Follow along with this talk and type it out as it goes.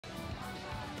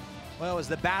Well, it was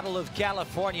the Battle of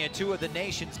California, two of the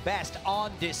nation's best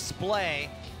on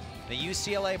display. The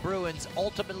UCLA Bruins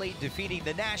ultimately defeating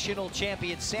the national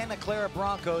champion Santa Clara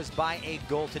Broncos by a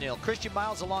goal-to-0. Christian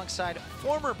Miles alongside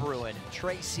former Bruin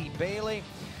Tracey Bailey.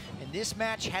 And this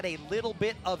match had a little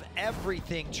bit of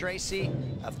everything, Tracey.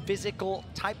 A physical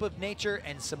type of nature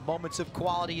and some moments of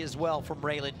quality as well from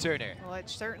Reilyn Turner. Well, it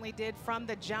certainly did from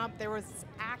the jump. There was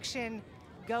action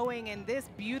going, and this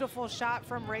beautiful shot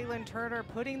from Reilyn Turner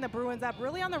putting the Bruins up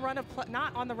really on the run of play,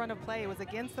 not on the run of play. It was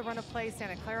against the run of play.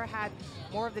 Santa Clara had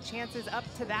more of the chances up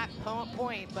to that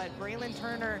point, but Reilyn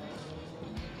Turner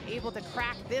able to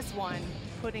crack this one,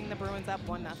 putting the Bruins up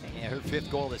 1-0. Yeah, her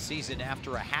 5th goal of the season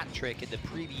after a hat trick in the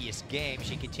previous game.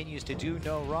 She continues to do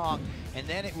no wrong. And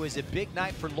then it was a big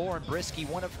night for Lauren Brzykcy,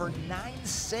 one of her 9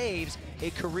 saves,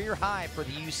 a career high for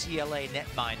the UCLA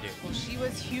netminder. Well, she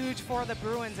was huge for the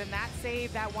Bruins, and that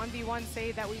save, that 1v1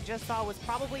 save that we just saw was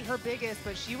probably her biggest,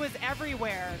 but she was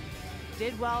everywhere.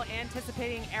 Did well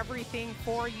anticipating everything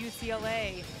for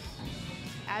UCLA.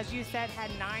 As you said,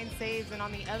 had 9 saves, and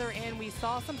on the other end, we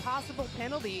saw some possible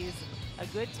penalties. A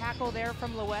good tackle there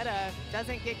from Loetta,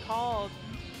 doesn't get called.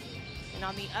 And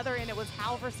on the other end, it was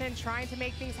Halverson trying to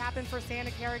make things happen for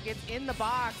Santa Clara, gets in the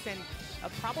box, and a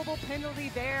probable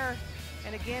penalty there.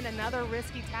 And again, another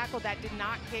risky tackle that did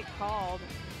not get called.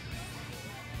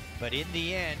 But in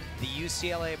the end, the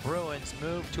UCLA Bruins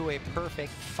moved to a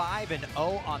perfect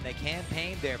 5-0 on the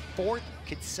campaign, their 4th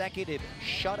consecutive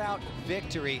shutout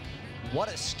victory.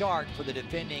 What a start for the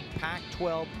defending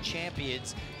Pac-12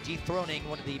 champions, dethroning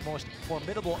one of the most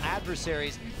formidable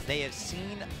adversaries they have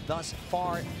seen thus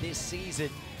far this season.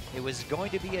 It was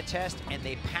going to be a test, and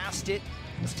they passed it.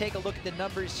 Let's take a look at the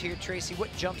numbers here, Tracey.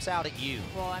 What jumps out at you?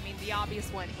 Well, I mean, the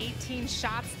obvious one, 18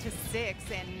 shots to 6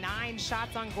 and 9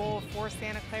 shots on goal for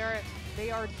Santa Clara. They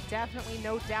are definitely,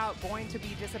 no doubt, going to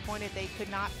be disappointed they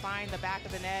could not find the back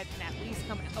of the net and at least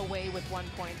come away with 1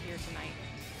 point here tonight.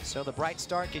 So the bright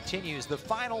start continues. The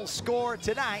final score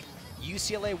tonight,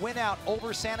 UCLA win out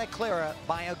over Santa Clara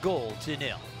by a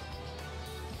goal-to-0.